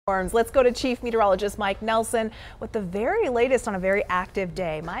Let's go to Chief Meteorologist Mike Nelson with the very latest on a very active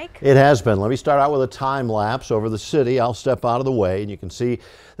day. Mike? It has been. Let me start out with a time lapse over the city. I'll step out of the way and you can see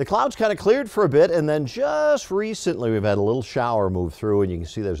the clouds kind of cleared for a bit, and then just recently we've had a little shower move through, and you can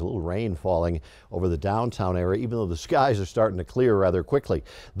see there's a little rain falling over the downtown area, even though the skies are starting to clear rather quickly.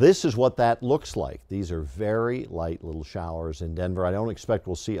 This is what that looks like. These are very light little showers in Denver. I don't expect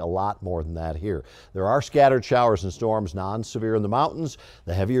we'll see a lot more than that here. There are scattered showers and storms, non-severe in the mountains.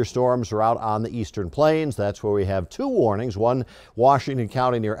 The heavier storms are out on the eastern plains. That's where we have two warnings, one Washington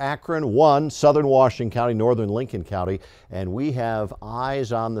County near Akron, one southern Washington County, northern Lincoln County, and we have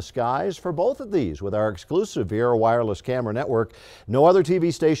eyes on the skies for both of these with our exclusive Viera wireless camera network. No other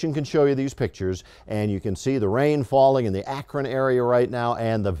TV station can show you these pictures, and you can see the rain falling in the Akron area right now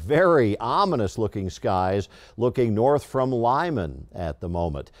and the very ominous looking skies looking north from Lyman at the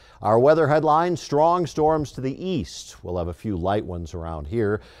moment. Our weather headline: strong storms to the east. We'll have a few light ones around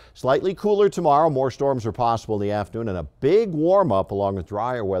here. Slightly cooler tomorrow. More storms are possible in the afternoon, and a big warm up along with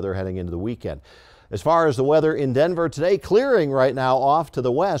drier weather heading into the weekend. As far as the weather in Denver today, clearing right now off to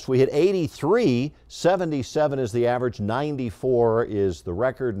the west. We hit 83, 77 is the average, 94 is the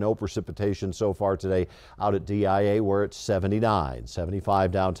record. No precipitation so far today out at DIA. We're at 79,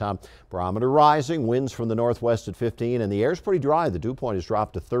 75 downtown. Barometer rising, winds from the northwest at 15, and the air's pretty dry. The dew point has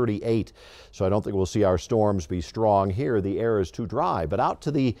dropped to 38, so I don't think we'll see our storms be strong here. The air is too dry, but out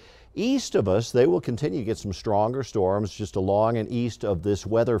to the east of us, they will continue to get some stronger storms just along and east of this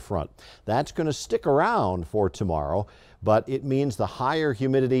weather front. That's going to stick around for tomorrow, but it means the higher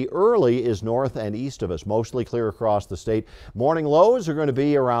humidity early is north and east of us, mostly clear across the state. Morning lows are going to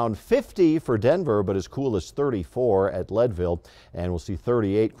be around 50 for Denver, but as cool as 34 at Leadville, and we'll see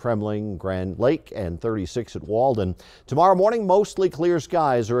 38 Kremling, Grand Lake, and 36 at Walden. Tomorrow morning, mostly clear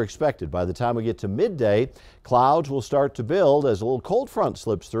skies are expected. By the time we get to midday, clouds will start to build as a little cold front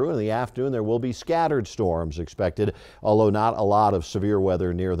slips through. In the afternoon, there will be scattered storms expected, although not a lot of severe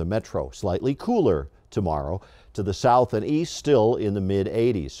weather near the metro. Slightly cooler tomorrow. To the south and east, still in the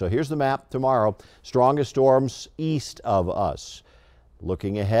mid-80s. So here's the map tomorrow. Strongest storms east of us.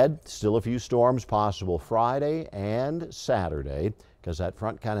 Looking ahead, still a few storms possible Friday and Saturday, because that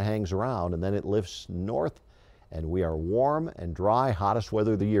front kind of hangs around, and then it lifts north, and we are warm and dry, hottest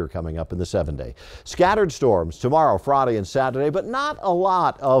weather of the year coming up in the 7-day. Scattered storms tomorrow, Friday, and Saturday, but not a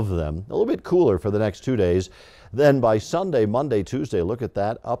lot of them. A little bit cooler for the next 2 days. Then by Sunday, Monday, Tuesday, look at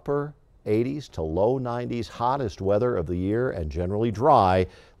that, upper 80s to low 90s, hottest weather of the year, and generally dry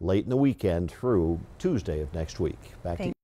late in the weekend through Tuesday of next week. Back to you.